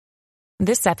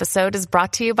This episode is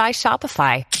brought to you by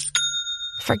Shopify.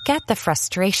 Forget the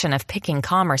frustration of picking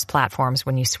commerce platforms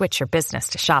when you switch your business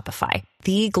to Shopify,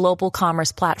 the global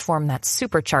commerce platform that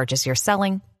supercharges your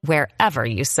selling wherever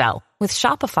you sell. With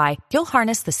Shopify, you'll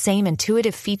harness the same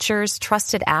intuitive features,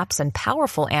 trusted apps, and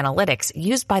powerful analytics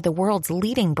used by the world's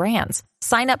leading brands.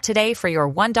 Sign up today for your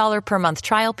 $1 per month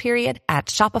trial period at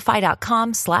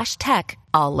shopify.com/tech,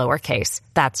 all lowercase.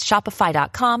 That's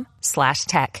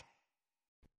shopify.com/tech.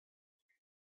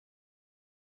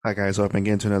 Hi guys, welcome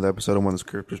again to another episode of When the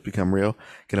Scriptures Become Real.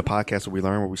 Get a podcast where we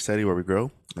learn, where we study, where we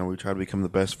grow, and we try to become the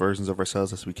best versions of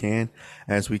ourselves as we can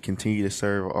as we continue to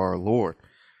serve our Lord.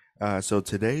 So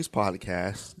today's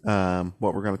podcast,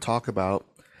 what we're going to talk about,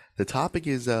 the topic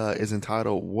is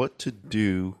entitled "What to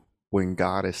Do When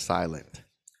God is Silent."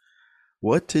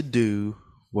 What to do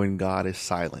when God is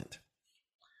silent.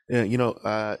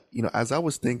 As I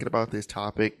was thinking about this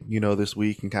topic, this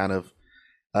week and kind of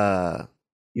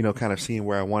seeing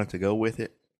where I wanted to go with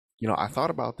it. I thought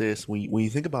about this when you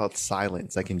think about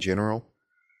silence, like in general,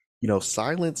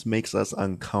 silence makes us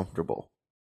uncomfortable.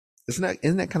 Isn't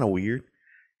that kind of weird?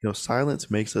 Silence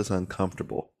makes us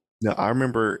uncomfortable. Now, I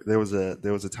remember there was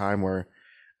a time where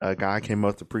a guy came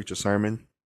up to preach a sermon,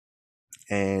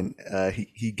 and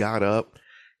he got up,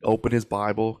 opened his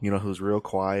Bible, he was real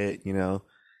quiet, and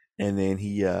then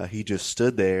he just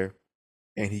stood there,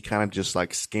 and he kind of just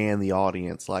like scanned the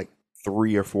audience like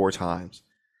 3 or 4 times,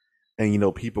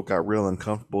 and people got real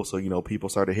uncomfortable. So people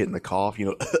started hitting the cough, you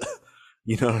know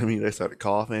what I mean? They started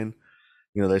coughing,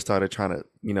 they started trying to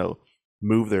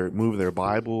move their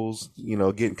Bibles,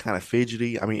 getting kind of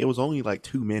fidgety. I mean, it was only like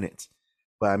 2 minutes,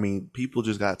 but I mean, people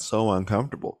just got so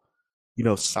uncomfortable.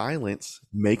 Silence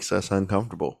makes us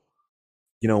uncomfortable.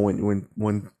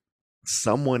 When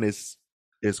someone is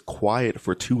quiet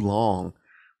for too long,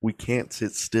 we can't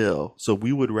sit still. So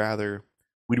we'd rather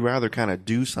kind of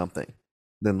do something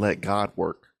than let God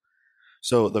work.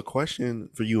 So the question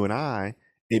for you and I,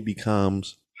 it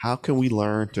becomes, how can we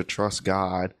learn to trust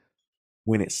God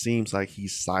when it seems like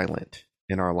he's silent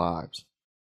in our lives?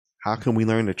 How can we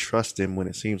learn to trust him when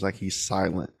it seems like he's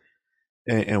silent?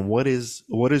 And what is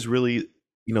really,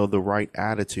 the right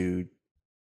attitude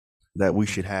that we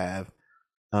should have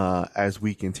as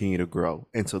we continue to grow?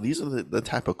 And so these are the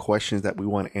type of questions that we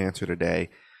want to answer today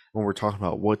when we're talking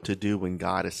about what to do when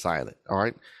God is silent. All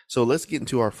right. So let's get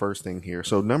into our first thing here.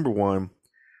 So number one,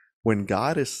 when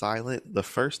God is silent, the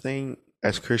first thing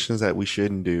as Christians that we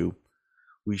shouldn't do,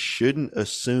 we shouldn't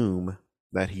assume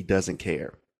that he doesn't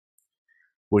care.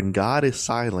 When God is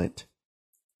silent,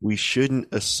 we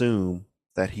shouldn't assume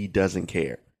that he doesn't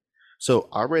care. So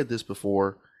I read this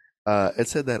before. It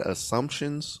said that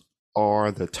assumptions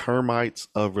are the termites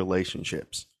of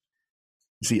relationships.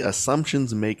 See,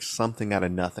 assumptions make something out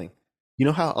of nothing. You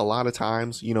know how a lot of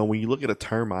times, when you look at a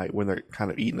termite, when they're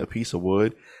kind of eating a piece of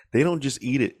wood, they don't just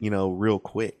eat it, real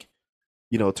quick.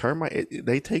 Termite,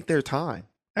 they take their time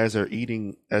as they're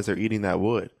eating that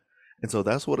wood. And so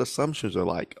that's what assumptions are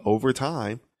like. Over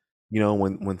time,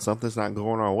 when something's not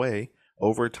going our way,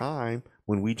 over time,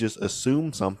 when we just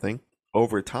assume something,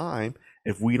 over time,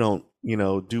 if we don't,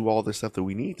 do all the stuff that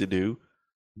we need to do,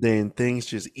 then things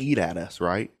just eat at us,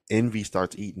 right? Envy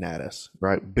starts eating at us,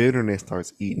 right? Bitterness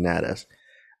starts eating at us.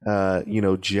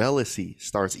 Jealousy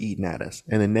starts eating at us.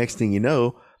 And the next thing you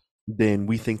know, then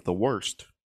we think the worst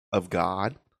of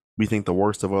God. We think the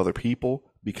worst of other people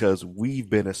because we've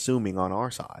been assuming on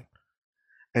our side.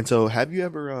 And so have you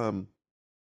ever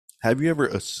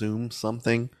assumed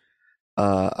something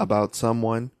about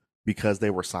someone because they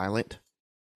were silent?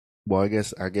 Well, I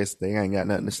guess they ain't got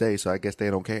nothing to say, so I guess they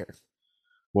don't care.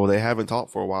 Well, they haven't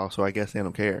talked for a while, so I guess they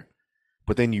don't care.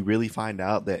 But then you really find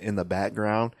out that in the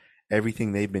background,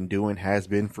 everything they've been doing has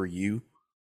been for you.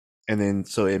 And then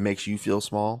so it makes you feel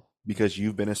small because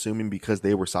you've been assuming because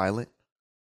they were silent.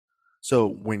 So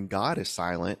when God is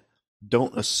silent,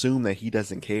 don't assume that he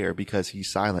doesn't care because he's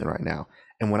silent right now.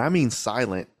 And when I mean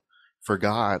silent for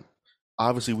God,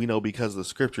 obviously we know because of the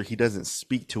scripture, he doesn't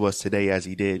speak to us today as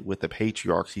he did with the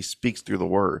patriarchs. He speaks through the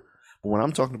word. But when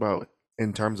I'm talking about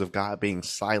in terms of God being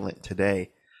silent today,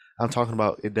 I'm talking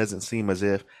about it doesn't seem as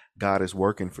if God is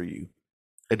working for you.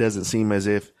 It doesn't seem as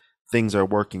if things are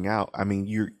working out. I mean,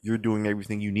 you're doing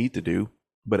everything you need to do,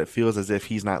 but it feels as if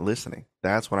he's not listening.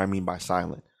 That's what I mean by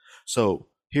silent. So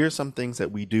here's some things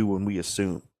that we do when we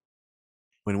assume.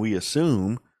 When we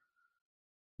assume,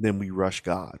 then we rush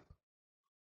God.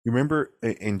 You remember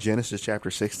in Genesis chapter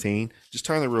 16, just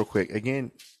turn there real quick.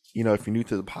 Again, if you're new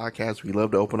to the podcast, we love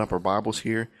to open up our Bibles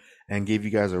here and give you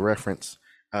guys a reference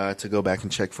to go back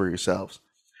and check for yourselves.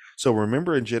 So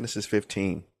remember in Genesis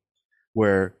 15,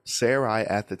 where Sarai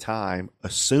at the time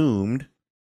assumed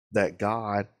that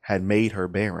God had made her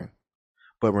barren.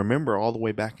 But remember, all the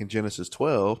way back in Genesis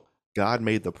 12, God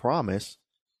made the promise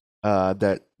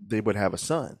that they would have a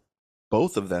son,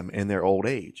 both of them in their old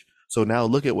age. So now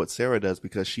look at what Sarah does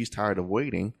because she's tired of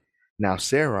waiting. Now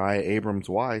Sarai, Abram's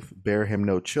wife, bare him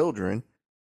no children,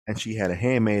 and she had a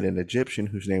handmaid, an Egyptian,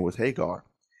 whose name was Hagar.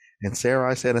 And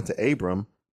Sarai said unto Abram,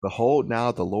 Behold,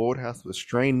 now the Lord hath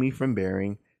restrained me from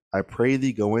bearing. I pray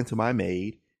thee, go into my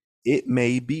maid. It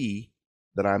may be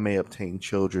that I may obtain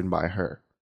children by her.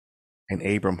 And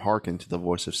Abram hearkened to the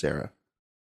voice of Sarah.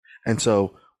 And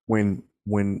so when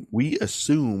we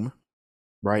assume,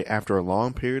 right, after a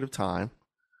long period of time,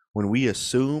 when we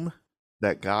assume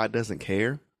that God doesn't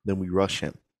care, then we rush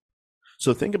him.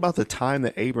 So think about the time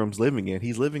that Abram's living in.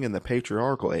 He's living in the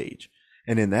patriarchal age.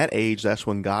 And in that age, that's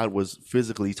when God was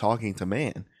physically talking to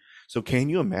man. So can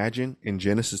you imagine in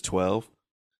Genesis 12,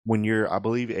 when I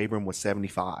believe Abram was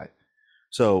 75.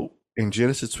 So in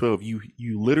Genesis 12,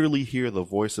 you literally hear the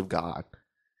voice of God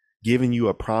giving you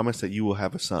a promise that you will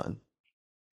have a son.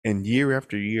 And year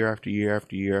after year after year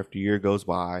after year after year goes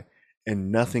by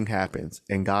and nothing happens.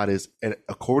 And God is,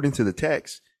 according to the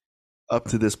text, up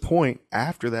to this point,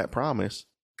 after that promise,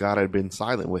 God had been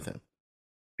silent with him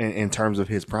in terms of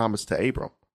his promise to Abram.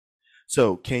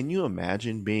 So can you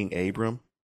imagine being Abram?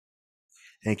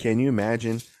 And can you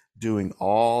imagine doing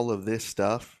all of this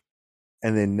stuff?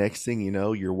 And then next thing you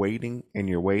know, you're waiting and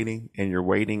you're waiting and you're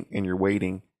waiting and you're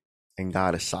waiting, and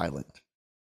God is silent.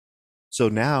 So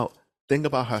now think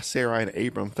about how Sarai and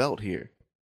Abram felt here.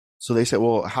 So they said,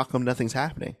 well, how come nothing's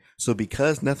happening? So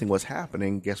because nothing was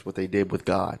happening, guess what they did with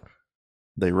God?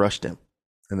 They rushed him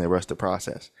and they rushed the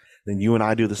process. Then you and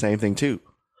I do the same thing too.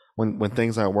 When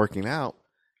things aren't working out,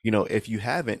 if you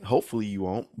haven't, hopefully you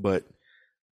won't, but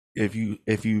if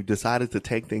you decided to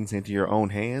take things into your own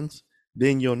hands,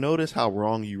 then you'll notice how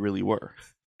wrong you really were.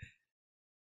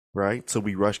 Right? So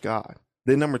we rush God.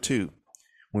 Then number 2,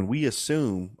 when we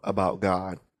assume about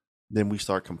God, then we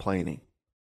start complaining.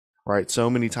 Right? So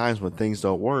many times when things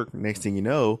don't work, next thing you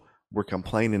know, we're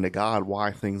complaining to God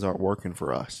why things aren't working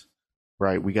for us.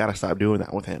 Right? We got to stop doing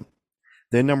that with him.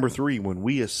 Then number 3, when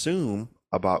we assume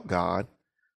about God,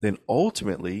 then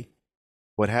ultimately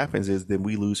what happens is then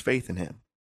we lose faith in him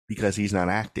because he's not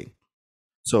acting.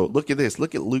 So look at this.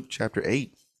 Look at Luke chapter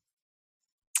 8.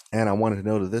 And I wanted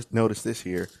to notice this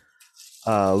here.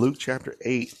 Luke chapter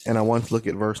 8, and I want to look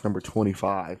at verse number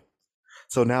 25.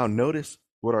 So now notice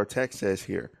what our text says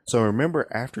here. So remember,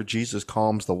 after Jesus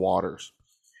calms the waters,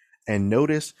 and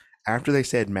notice after they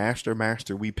said, Master,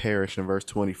 Master, we perish, in verse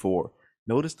 24,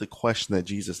 notice the question that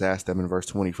Jesus asked them in verse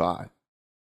 25.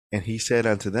 And he said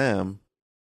unto them,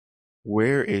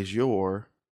 where is your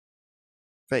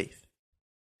faith?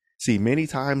 See, many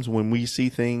times when we see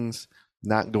things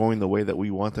not going the way that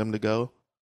we want them to go,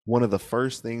 one of the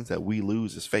first things that we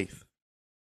lose is faith.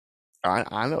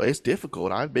 I know it's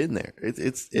difficult. I've been there.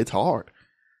 It's hard.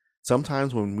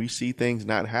 Sometimes when we see things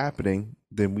not happening,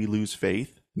 then we lose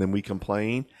faith, then we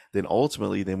complain, then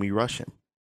ultimately then we rush him.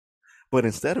 But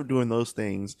instead of doing those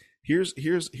things, here's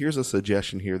a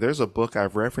suggestion here. There's a book,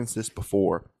 I've referenced this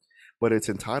before, but it's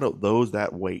entitled Those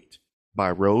That Wait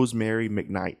by Rosemary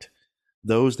McKnight.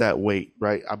 Those That Wait,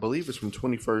 right? I believe it's from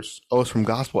it's from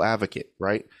Gospel Advocate,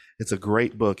 right? It's a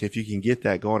great book. If you can get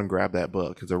that, go on and grab that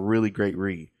book. It's a really great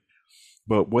read.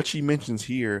 But what she mentions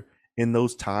here, in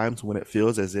those times when it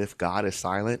feels as if God is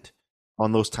silent,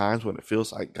 on those times when it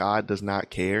feels like God does not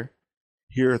care,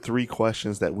 here are 3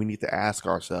 questions that we need to ask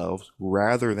ourselves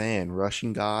rather than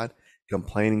rushing God,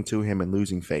 complaining to him, and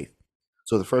losing faith.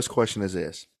 So the first question is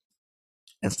this.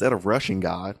 Instead of rushing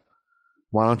God,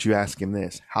 why don't you ask him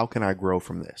this? How can I grow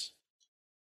from this?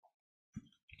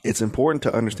 It's important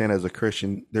to understand as a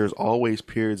Christian, there's always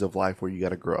periods of life where you got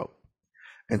to grow.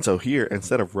 And so here,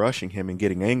 instead of rushing him and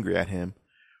getting angry at him,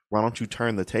 why don't you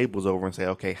turn the tables over and say,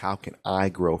 okay, how can I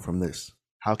grow from this?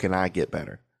 How can I get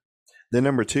better? Then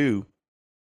number 2,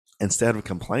 instead of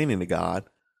complaining to God,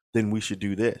 then we should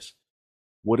do this.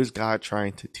 What is God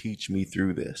trying to teach me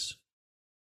through this?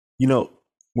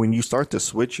 When you start to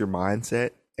switch your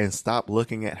mindset and stop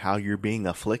looking at how you're being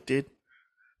afflicted,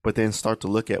 but then start to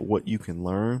look at what you can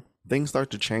learn, things start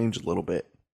to change a little bit.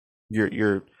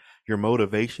 Your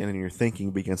motivation and your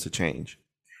thinking begins to change.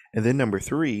 And then number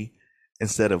 3,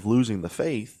 instead of losing the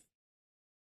faith,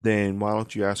 then why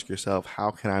don't you ask yourself, how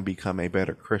can I become a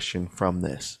better Christian from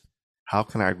this? How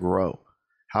can I grow?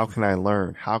 How can I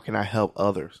learn? How can I help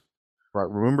others? Right?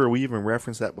 Remember, we even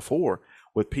referenced that before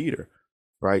with Peter,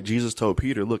 right? Jesus told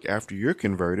Peter, look, after you're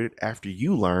converted, after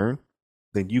you learn,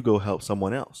 then you go help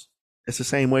someone else. It's the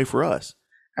same way for us.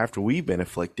 After we've been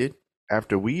afflicted,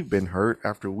 after we've been hurt,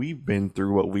 after we've been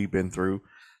through what we've been through,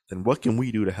 then what can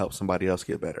we do to help somebody else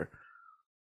get better?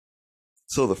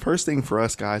 So the first thing for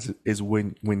us guys is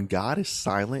when God is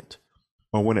silent,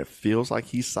 or when it feels like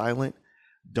he's silent,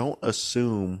 don't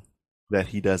assume that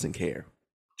he doesn't care.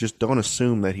 Just don't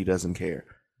assume that he doesn't care.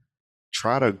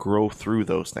 Try to grow through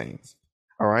those things.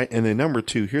 All right. And then number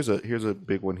two, here's a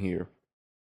big one here.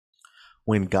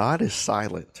 When God is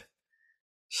silent,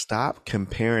 stop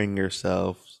comparing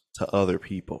yourselves to other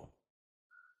people.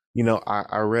 You know,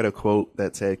 I read a quote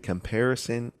that said,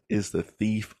 comparison is the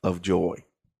thief of joy.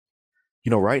 You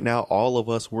know, right now, all of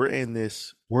us, we're in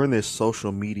this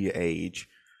social media age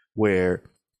where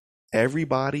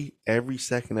everybody, every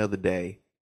second of the day,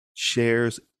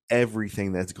 shares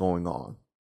everything that's going on.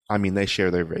 I mean, they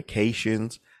share their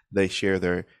vacations, they share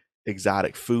their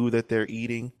exotic food that they're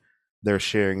eating, they're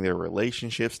sharing their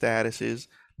relationship statuses,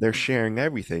 they're sharing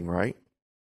everything, right?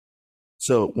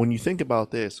 So when you think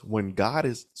about this,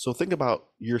 so think about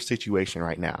your situation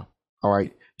right now. All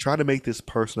right. Try to make this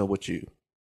personal with you.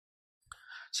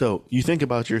 So you think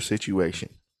about your situation.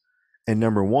 And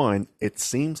number one, it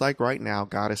seems like right now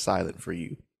God is silent for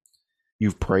you.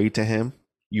 You've prayed to him.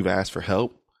 You've asked for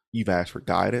help. You've asked for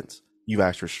guidance. You've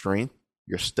asked for strength.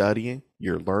 You're studying.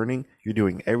 You're learning. You're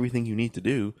doing everything you need to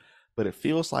do. But it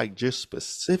feels like just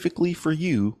specifically for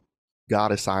you,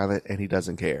 God is silent and he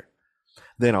doesn't care.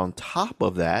 Then on top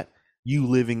of that, you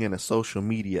living in a social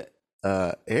media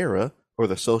era, or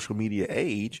the social media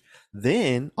age,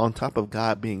 then on top of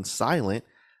God being silent,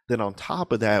 then on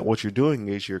top of that, what you're doing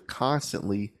is you're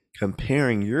constantly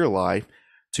comparing your life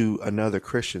to another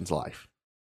Christian's life.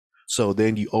 So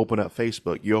then you open up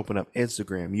Facebook, you open up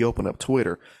Instagram, you open up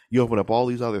Twitter, you open up all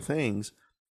these other things.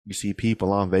 You see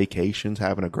people on vacations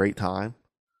having a great time.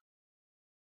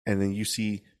 And then you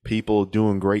see people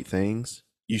doing great things.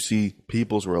 You see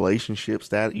people's relationships,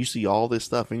 that you see all this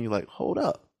stuff, and you're like, hold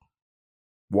up.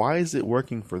 Why is it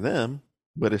working for them,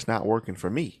 but it's not working for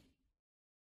me?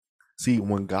 See,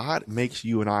 when God makes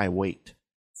you and I wait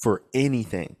for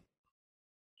anything,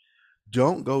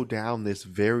 don't go down this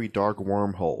very dark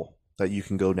wormhole that you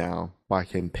can go down by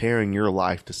comparing your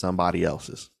life to somebody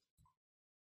else's.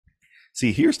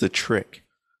 See, here's the trick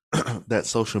that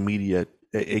social media,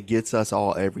 it gets us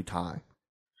all every time.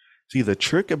 See, the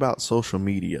trick about social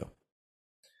media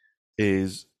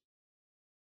is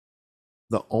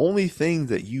the only thing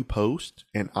that you post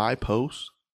and I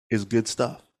post is good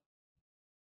stuff.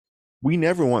 We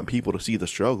never want people to see the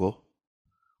struggle.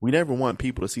 We never want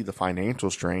people to see the financial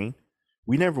strain.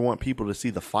 We never want people to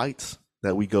see the fights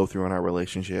that we go through in our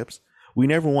relationships. We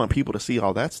never want people to see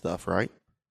all that stuff, right?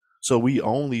 So we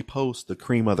only post the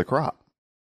cream of the crop.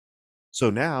 So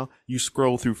now you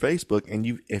scroll through Facebook,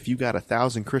 and if you got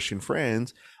 1,000 Christian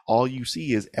friends, all you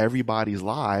see is everybody's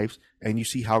lives, and you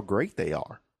see how great they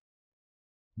are.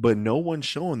 But no one's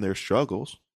showing their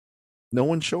struggles. No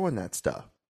one's showing that stuff.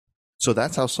 So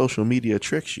that's how social media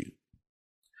tricks you.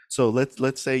 So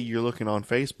let's say you're looking on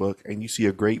Facebook and you see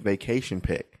a great vacation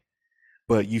pic,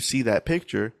 but you see that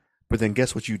picture, but then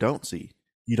guess what you don't see?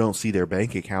 You don't see their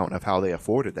bank account of how they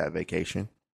afforded that vacation.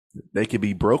 They could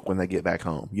be broke when they get back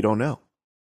home. You don't know.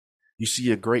 You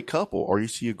see a great couple, or you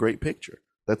see a great picture.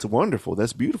 That's wonderful.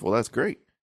 That's beautiful. That's great.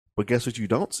 But guess what you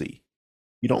don't see?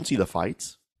 You don't see the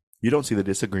fights. You don't see the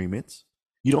disagreements.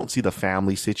 You don't see the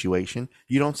family situation.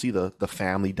 You don't see the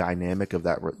family dynamic of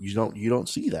that. You don't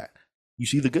see that. You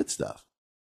see the good stuff.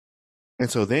 And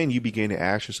so then you begin to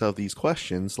ask yourself these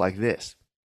questions like this.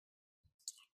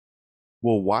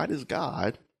 Well, why does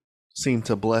God seem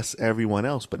to bless everyone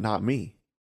else but not me?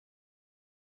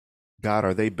 God,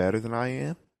 are they better than I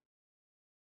am?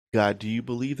 God, do you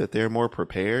believe that they're more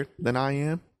prepared than I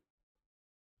am?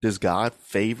 Does God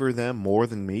favor them more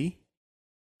than me?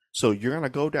 So you're going to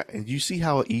go down, and you see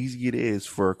how easy it is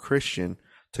for a Christian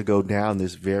to go down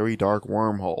this very dark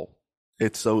wormhole.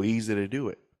 It's so easy to do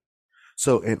it.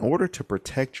 So in order to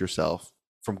protect yourself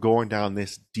from going down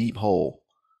this deep hole,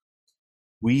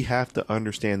 we have to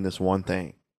understand this one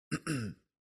thing.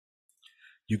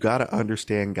 You got to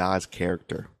understand God's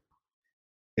character.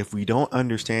 If we don't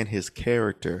understand his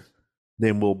character,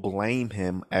 then we'll blame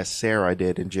him as Sarah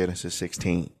did in Genesis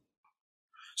 16.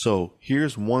 So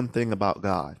here's one thing about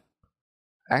God.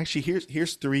 Actually,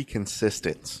 here's three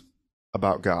consistents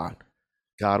about God.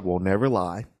 God will never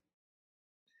lie.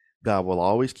 God will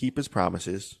always keep his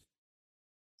promises.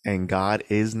 And God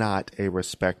is not a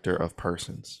respecter of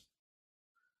persons.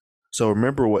 So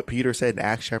remember what Peter said in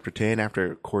Acts chapter 10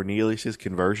 after Cornelius'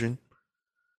 conversion,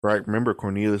 right? Remember,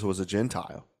 Cornelius was a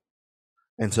Gentile.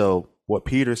 And so what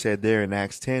Peter said there in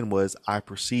Acts 10 was, I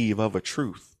perceive of a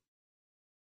truth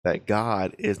that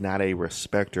God is not a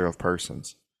respecter of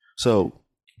persons. So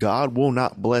God will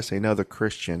not bless another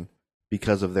Christian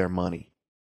because of their money.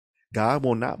 God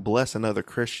will not bless another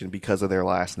Christian because of their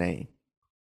last name.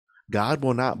 God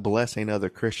will not bless another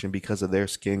Christian because of their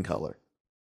skin color.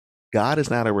 God is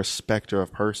not a respecter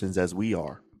of persons as we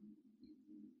are.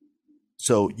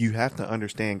 So you have to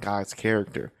understand God's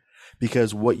character,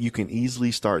 because what you can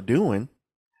easily start doing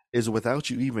is, without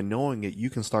you even knowing it, you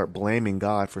can start blaming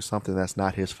God for something that's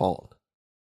not his fault.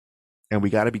 And we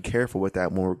got to be careful with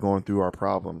that when we're going through our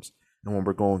problems and when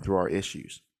we're going through our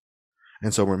issues.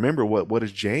 And so remember, what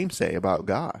does James say about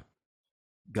God?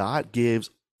 God gives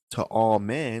to all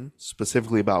men,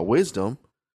 specifically about wisdom,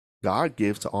 God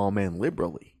gives to all men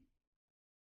liberally.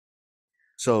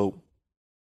 So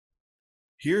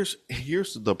here's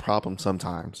the problem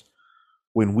sometimes.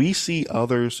 When we see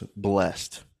others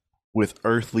blessed with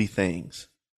earthly things,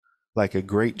 like a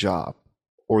great job,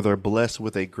 or they're blessed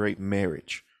with a great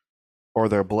marriage, or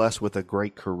they're blessed with a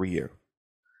great career.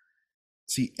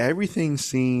 See, everything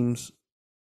seems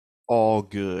all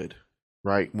good,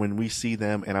 right? When we see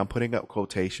them, and I'm putting up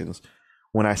quotations,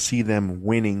 when I see them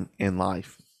winning in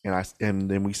life,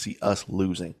 and then we see us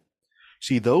losing.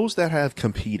 See, those that have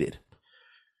competed,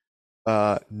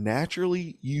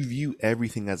 naturally you view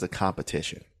everything as a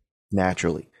competition.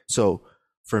 Naturally. So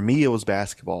for me, it was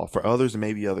basketball. For others, it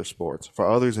may be other sports. For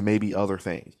others, it may be other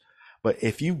things. But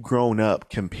if you've grown up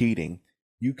competing,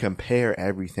 you compare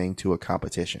everything to a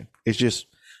competition. It's just,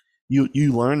 you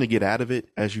learn to get out of it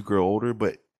as you grow older,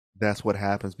 but that's what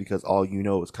happens because all you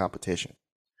know is competition.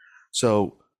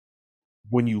 So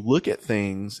when you look at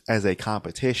things as a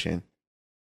competition,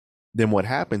 then what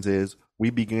happens is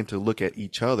we begin to look at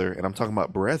each other, and I'm talking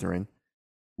about brethren,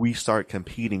 we start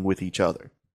competing with each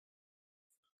other.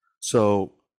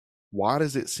 So why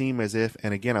does it seem as if,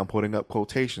 and again, I'm putting up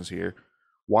quotations here,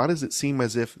 why does it seem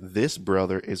as if this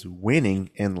brother is winning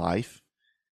in life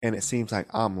and it seems like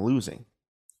I'm losing?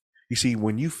 You see,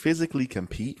 when you physically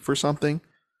compete for something,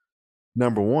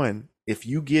 number one, if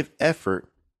you give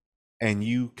effort and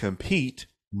you compete,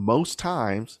 most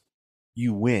times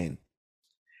you win.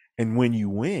 And when you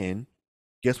win,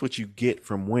 guess what you get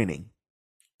from winning?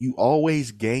 You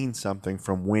always gain something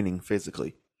from winning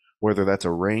physically, whether that's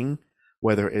a ring,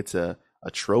 whether it's a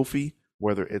trophy,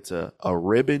 whether it's a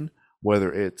ribbon,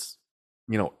 whether it's,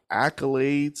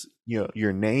 accolades,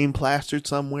 your name plastered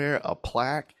somewhere, a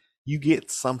plaque, you get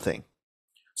something.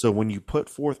 So when you put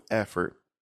forth effort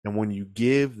and when you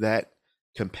give that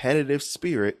competitive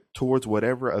spirit towards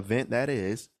whatever event that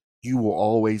is, you will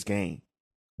always gain.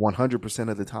 100%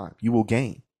 of the time, you will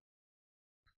gain.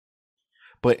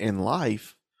 But in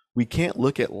life, we can't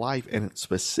look at life, and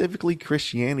specifically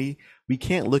Christianity, we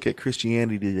can't look at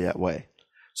Christianity that way.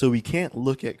 So we can't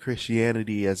look at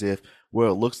Christianity as if,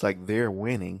 well, it looks like they're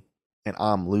winning and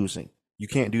I'm losing. You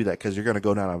can't do that because you're going to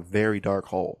go down a very dark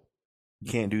hole.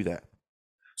 You can't do that.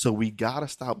 So we got to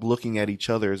stop looking at each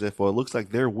other as if, well, it looks like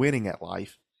they're winning at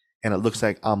life and it looks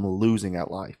like I'm losing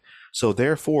at life. So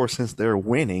therefore, since they're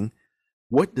winning,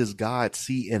 what does God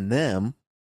see in them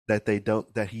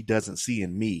that he doesn't see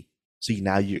in me? See,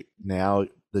 now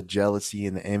the jealousy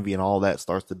and the envy and all that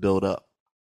starts to build up.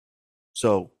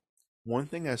 So one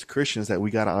thing as Christians that we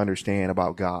got to understand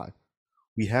about God,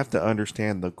 we have to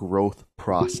understand the growth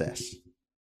process.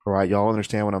 All right, y'all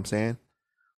understand what I'm saying?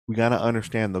 We got to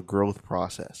understand the growth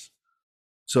process.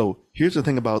 So here's the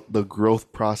thing about the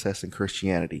growth process in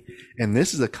Christianity. And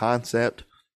this is a concept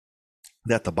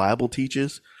that the Bible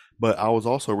teaches, but I was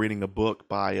also reading a book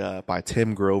by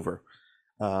Tim Grover.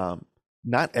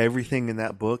 Not everything in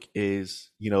that book is,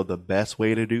 the best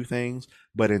way to do things,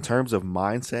 but in terms of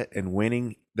mindset and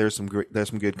winning, there's some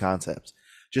good concepts.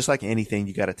 Just like anything,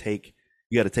 you got to take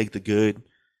the good,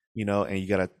 and you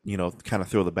got to, kind of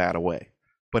throw the bad away.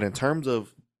 But in terms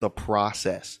of the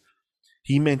process,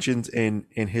 he mentions in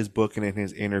his book and in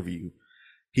his interview,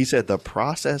 he said the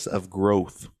process of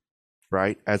growth,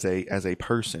 right, as a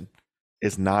person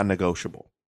is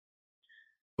non-negotiable.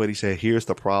 But he said, here's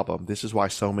the problem. This is why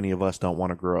so many of us don't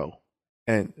want to grow.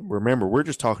 And remember, we're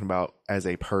just talking about as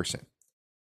a person.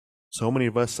 So many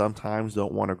of us sometimes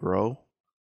don't want to grow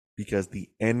because the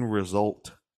end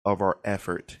result of our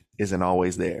effort isn't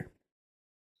always there.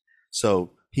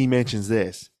 So he mentions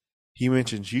this. He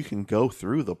mentions you can go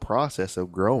through the process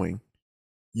of growing.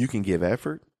 You can give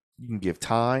effort. You can give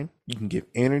time. You can give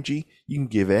energy. You can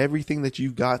give everything that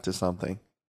you've got to something.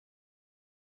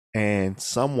 And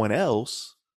someone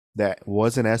else that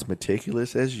wasn't as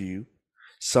meticulous as you,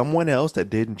 someone else that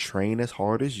didn't train as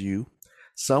hard as you,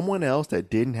 someone else that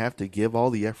didn't have to give all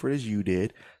the effort as you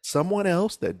did, someone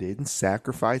else that didn't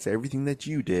sacrifice everything that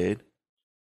you did,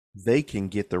 they can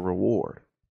get the reward.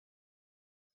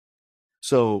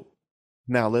 So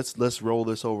Now let's roll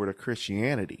this over to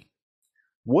Christianity.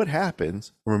 What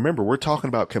happens? Remember, we're talking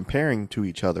about comparing to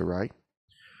each other, right?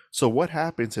 So what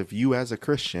happens if you as a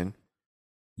Christian,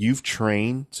 you've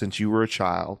trained since you were a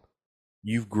child,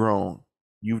 you've grown,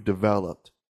 you've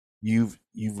developed, you've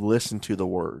listened to the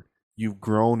word, you've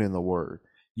grown in the word,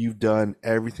 you've done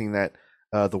everything that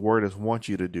the word has want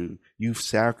you to do, you've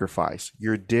sacrificed,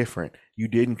 you're different, you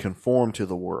didn't conform to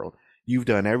the world, you've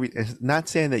done everything. Not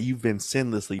saying that you've been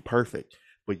sinlessly perfect,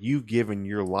 but you've given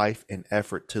your life and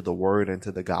effort to the word and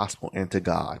to the gospel and to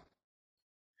God.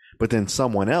 But then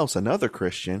someone else, another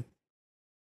Christian,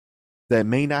 that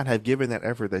may not have given that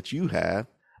effort that you have,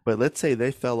 but let's say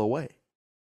they fell away.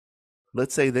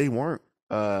 Let's say they weren't,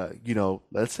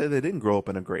 let's say they didn't grow up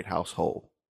in a great household.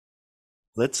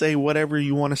 Let's say whatever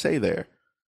you want to say there.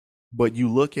 But you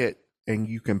look at and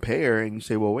you compare and you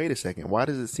say, well, wait a second. Why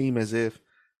does it seem as if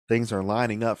things are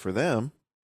lining up for them?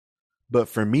 But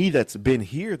for me, that's been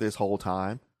here this whole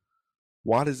time,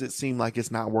 why does it seem like it's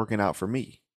not working out for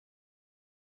me?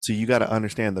 So you got to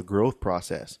understand the growth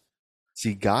process.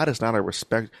 See, God is not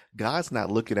God's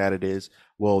not looking at it as,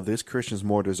 well, this Christian's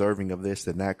more deserving of this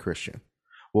than that Christian.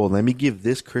 Well, let me give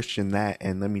this Christian that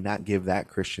and let me not give that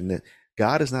Christian that.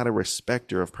 God is not a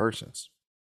respecter of persons.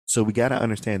 So we got to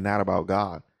understand that about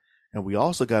God. And we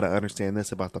also got to understand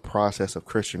this about the process of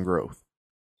Christian growth.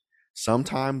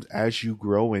 Sometimes as you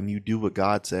grow and you do what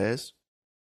God says,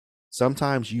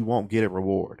 sometimes you won't get a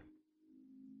reward.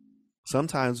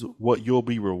 Sometimes what you'll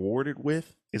be rewarded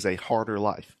with is a harder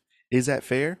life. Is that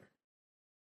fair?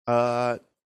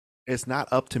 It's not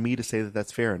up to me to say that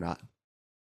that's fair or not.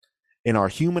 In our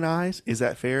human eyes, is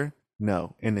that fair?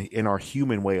 No. In our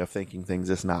human way of thinking things,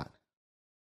 it's not.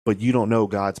 But you don't know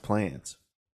God's plans.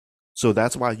 So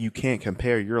that's why you can't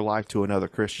compare your life to another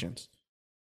Christian's.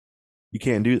 You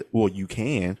can't do that. Well, you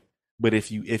can, but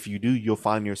if you do, you'll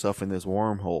find yourself in this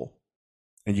wormhole.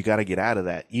 And you got to get out of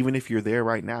that. Even if you're there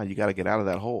right now, you got to get out of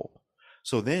that hole.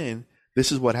 So then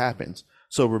this is what happens.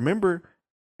 So remember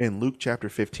in Luke chapter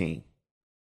 15,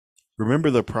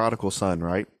 remember the prodigal son,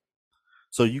 right?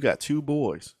 So you got two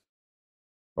boys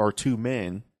or two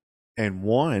men, and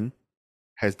one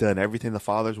has done everything the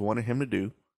fathers wanted him to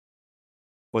do,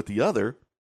 but the other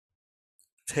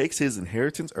takes his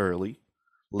inheritance early,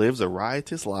 lives a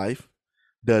riotous life,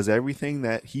 does everything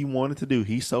that he wanted to do.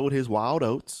 He sowed his wild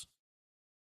oats.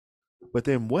 But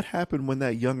then what happened when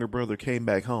that younger brother came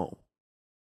back home?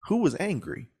 Who was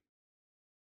angry?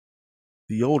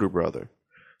 The older brother.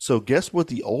 So guess what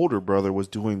the older brother was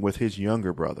doing with his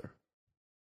younger brother?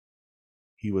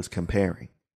 He was comparing.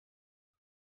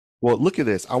 Well, look at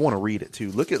this. I want to read it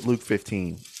too. Look at Luke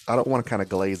 15. I don't want to kind of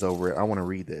glaze over it. I want to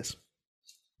read this.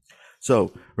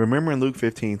 So remember in Luke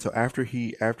 15, so after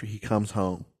he comes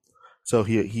home, so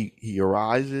he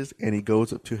arises and he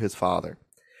goes up to his father.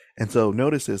 And so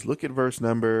notice this. Look at verse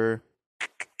number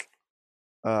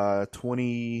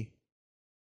 29.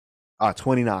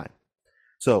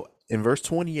 So in verse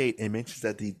 28, it mentions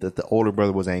that the older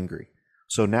brother was angry.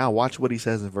 So now watch what he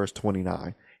says in verse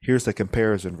 29. Here's the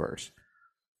comparison verse.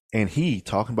 And he,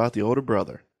 talking about the older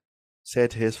brother,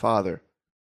 said to his father,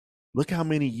 look how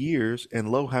many years,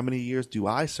 and lo, how many years do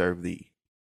I serve thee?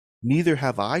 Neither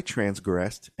have I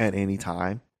transgressed at any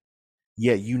time,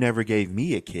 yet you never gave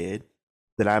me a kid,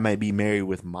 that I might be married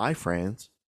with my friends.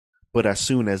 But as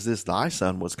soon as this thy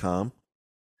son was come,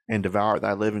 and devoured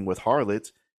thy living with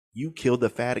harlots, you killed the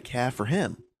fatted calf for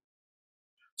him.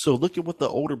 So look at what the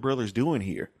older brother's doing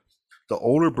here. The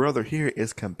older brother here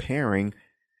is comparing,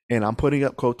 and I'm putting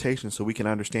up quotations so we can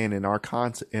understand in our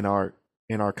context.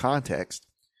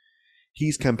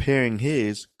 He's comparing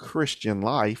his Christian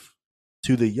life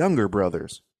to the younger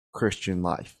brother's Christian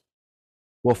life.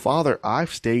 Well, Father,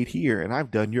 I've stayed here and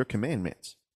I've done your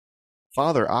commandments.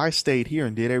 Father, I stayed here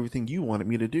and did everything you wanted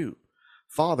me to do.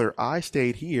 Father, I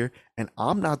stayed here and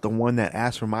I'm not the one that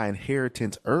asked for my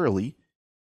inheritance early.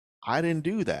 I didn't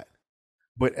do that.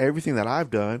 But everything that I've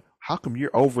done, how come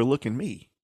you're overlooking me?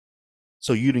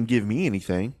 So you didn't give me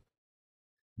anything.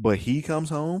 But he comes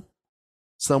home,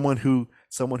 someone who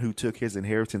took his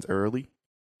inheritance early,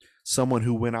 someone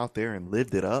who went out there and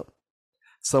lived it up,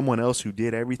 someone else who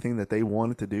did everything that they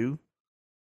wanted to do,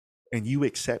 and you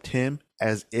accept him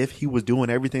as if he was doing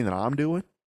everything that I'm doing.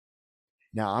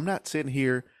 Now, I'm not sitting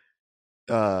here,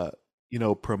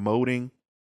 promoting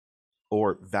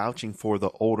or vouching for the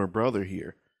older brother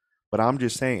here, but I'm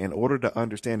just saying, in order to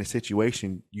understand the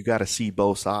situation, you got to see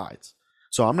both sides.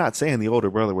 So I'm not saying the older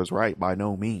brother was right by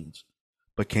no means,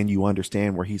 but can you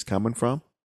understand where he's coming from?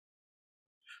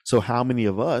 So how many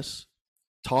of us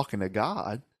talking to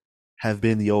God have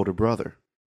been the older brother?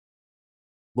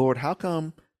 Lord, how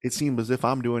come it seems as if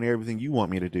I'm doing everything you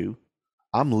want me to do.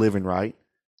 I'm living right.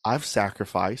 I've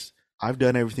sacrificed. I've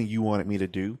done everything you wanted me to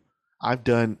do. I've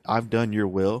done your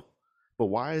will. But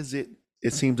why is it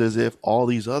seems as if all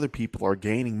these other people are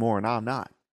gaining more and I'm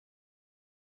not?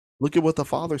 Look at what the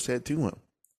Father said to him.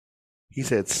 He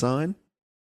said, "Son,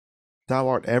 thou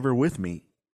art ever with me,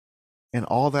 and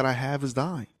all that I have is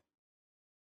thine.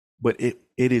 But it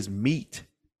is meet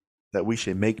that we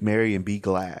should make merry and be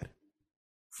glad.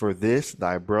 For this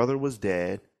thy brother was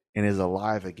dead and is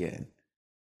alive again,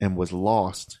 and was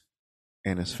lost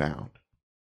and is found."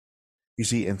 You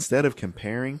see, instead of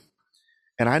comparing,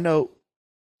 and I know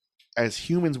as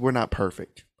humans we're not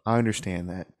perfect. I understand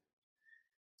that.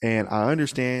 And I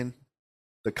understand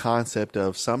the concept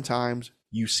of sometimes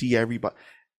you see everybody.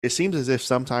 It seems as if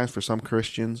sometimes for some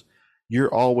Christians,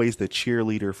 you're always the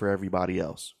cheerleader for everybody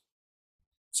else.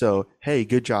 So, hey,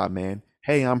 good job, man.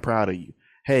 Hey, I'm proud of you.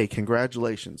 Hey,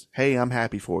 congratulations. Hey, I'm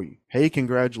happy for you. Hey,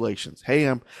 congratulations.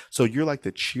 So you're like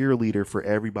the cheerleader for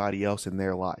everybody else in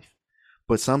their life.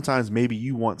 But sometimes maybe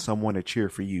you want someone to cheer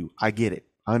for you. I get it.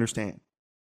 I understand.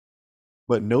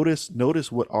 But notice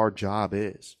what our job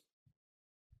is.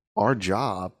 Our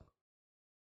job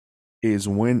is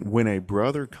when a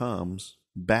brother comes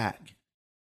back,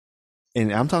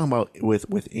 and I'm talking about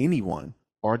with anyone,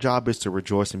 our job is to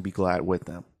rejoice and be glad with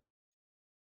them.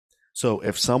 So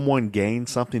if someone gains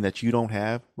something that you don't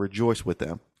have, rejoice with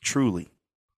them, truly.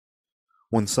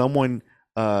 When someone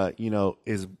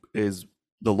is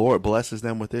the Lord blesses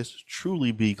them with this,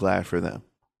 truly be glad for them.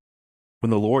 When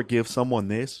the Lord gives someone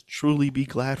this, truly be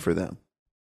glad for them.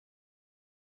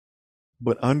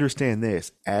 But understand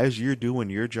this, as you're doing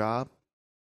your job,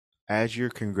 as you're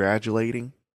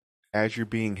congratulating, as you're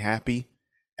being happy,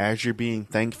 as you're being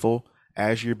thankful,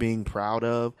 as you're being proud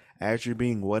of, as you're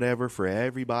being whatever for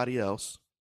everybody else,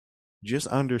 just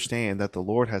understand that the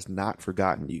Lord has not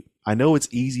forgotten you. I know it's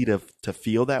easy to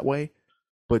feel that way,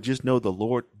 but just know the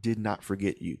Lord did not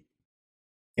forget you.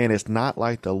 And it's not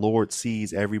like the Lord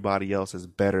sees everybody else as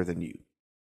better than you.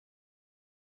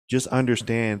 Just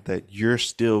understand that you're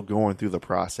still going through the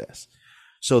process.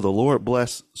 So the Lord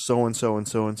bless so and so and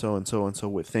so and so and so and so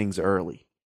with things early,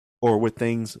 or with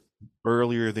things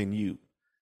earlier than you.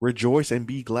 Rejoice and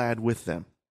be glad with them.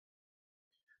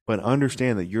 But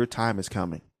understand that your time is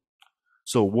coming.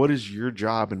 So what is your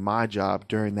job and my job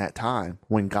during that time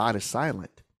when God is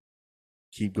silent?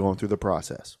 Keep going through the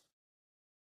process.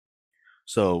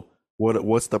 So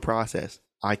what's the process?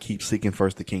 I keep seeking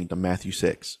first the kingdom, Matthew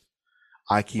 6.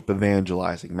 I keep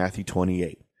evangelizing, Matthew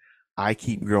 28. I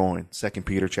keep growing, 2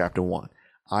 Peter chapter 1.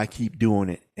 I keep doing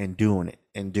it and doing it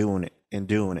and doing it and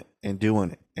doing it and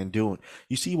doing it and doing it.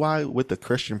 You see why with the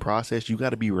Christian process, you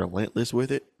got to be relentless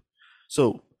with it?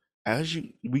 So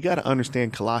we got to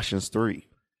understand Colossians 3.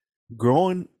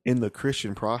 Growing in the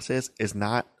Christian process is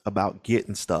not about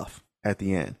getting stuff at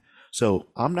the end. So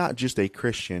I'm not just a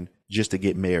Christian just to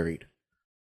get married.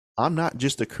 I'm not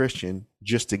just a Christian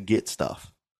just to get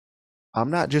stuff. I'm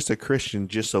not just a Christian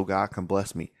just so God can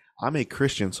bless me. I'm a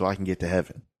Christian so I can get to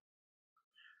heaven.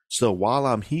 So while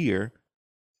I'm here,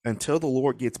 until the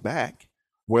Lord gets back,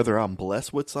 whether I'm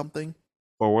blessed with something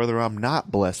or whether I'm not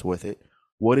blessed with it,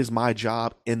 what is my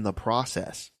job in the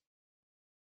process?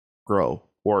 Grow,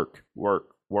 work,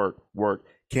 work, work, work.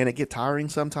 Can it get tiring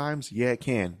sometimes? Yeah, it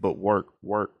can, but work,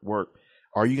 work, work.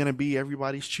 Are you going to be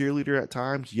everybody's cheerleader at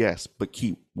times? Yes, but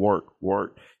keep work,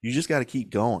 work. You just got to keep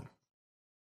going.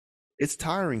 It's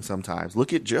tiring sometimes.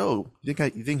 Look at Job. You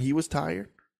think he was tired?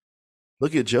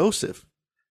 Look at Joseph.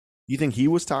 You think he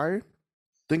was tired?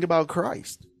 Think about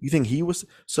Christ. You think he was?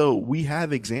 So we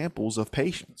have examples of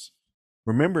patience.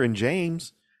 Remember in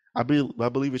James, I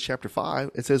believe it's chapter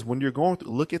 5, it says when you're going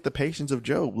through, look at the patience of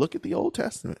Job. Look at the Old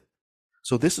Testament.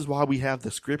 So this is why we have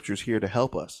the scriptures here to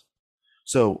help us.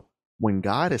 So when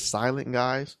God is silent,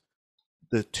 guys,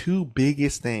 the two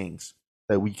biggest things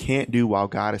that we can't do while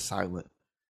God is silent,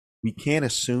 we can't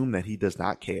assume that he does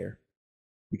not care.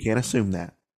 We can't assume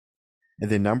that. And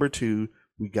then number two,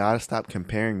 we got to stop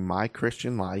comparing my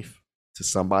Christian life to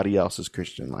somebody else's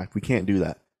Christian life. We can't do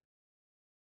that.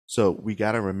 So we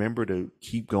got to remember to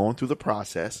keep going through the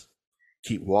process,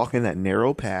 keep walking that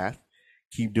narrow path,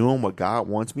 keep doing what God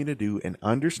wants me to do, and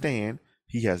understand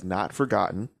he has not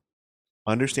forgotten,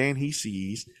 understand he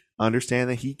sees, understand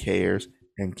that he cares,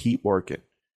 and keep working.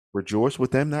 Rejoice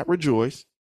with them that rejoice,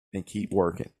 and keep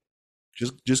working.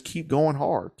 Just keep going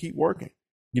hard, keep working.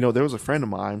 There was a friend of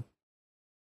mine,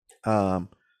 and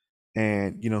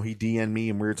he DM'd me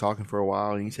and we were talking for a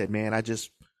while, and he said, "Man,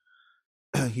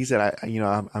 he said,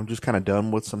 I'm just kind of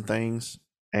done with some things."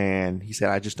 And he said,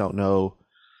 "I just don't know.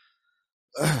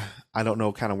 I don't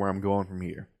know kind of where I'm going from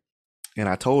here." And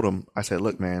I told him, I said,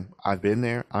 look, man, I've been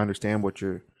there. I understand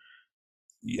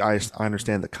I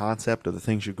understand the concept of the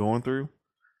things you're going through.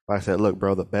 But I said, look,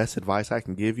 bro, the best advice I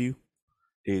can give you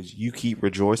is you keep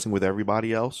rejoicing with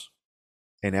everybody else.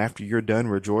 And after you're done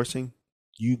rejoicing,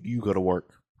 you go to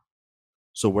work.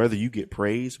 So whether you get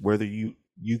praise, whether you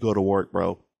go to work,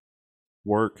 bro,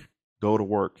 work, go to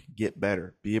work, get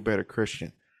better, be a better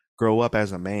Christian, grow up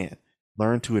as a man,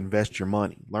 learn to invest your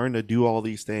money, learn to do all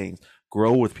these things,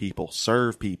 grow with people,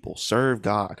 serve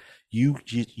God. You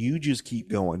just keep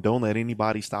going. Don't let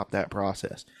anybody stop that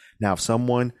process. Now, if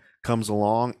someone comes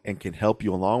along and can help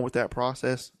you along with that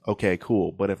process, okay,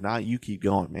 cool. But if not, you keep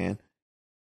going, man.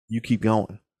 You keep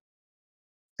going.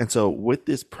 And so with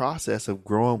this process of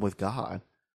growing with God,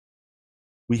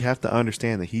 we have to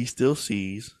understand that he still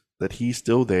sees, that he's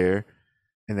still there,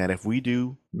 and that if we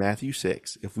do Matthew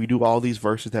 6, if we do all these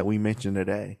verses that we mentioned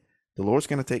today, the Lord's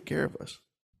going to take care of us.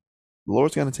 The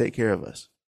Lord's going to take care of us.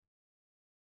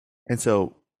 And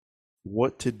so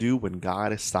what to do when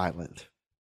God is silent,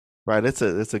 right? It's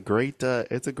a great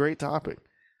topic.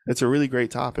 It's a really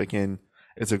great topic, and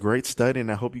it's a great study.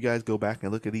 And I hope you guys go back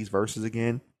and look at these verses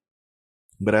again.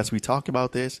 But as we talk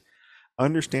about this,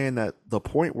 understand that the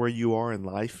point where you are in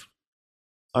life,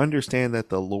 understand that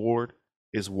the Lord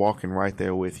is walking right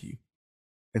there with you.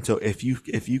 And so if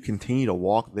you continue to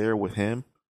walk there with him,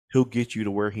 he'll get you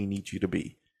to where he needs you to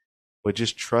be. But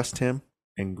just trust him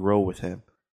and grow with him,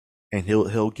 and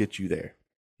he'll get you there.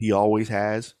 He always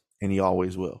has, and he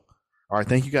always will. All right,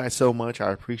 thank you guys so much.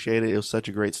 I appreciate it. It was such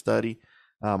a great study.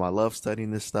 I love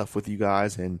studying this stuff with you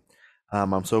guys, and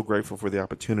I'm so grateful for the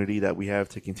opportunity that we have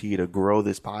to continue to grow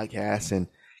this podcast and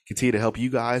continue to help you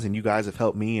guys, and you guys have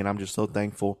helped me, and I'm just so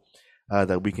thankful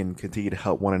that we can continue to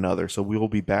help one another. So we will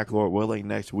be back, Lord willing,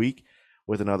 next week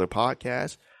with another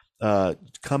podcast.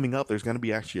 Coming up, there's going to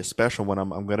be actually a special one.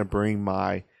 I'm going to bring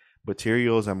my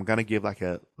materials. I'm going to give like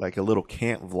a little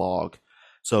camp vlog.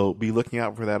 So be looking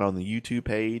out for that on the YouTube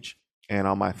page and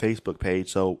on my Facebook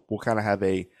page. So we'll kind of have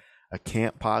a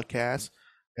camp podcast,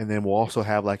 and then we'll also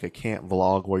have like a camp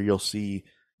vlog where you'll see,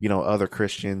 other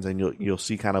Christians, and you'll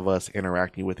see kind of us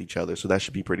interacting with each other. So that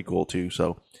should be pretty cool too.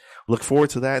 So look forward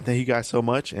to that. Thank you guys so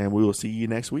much, and we will see you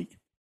next week.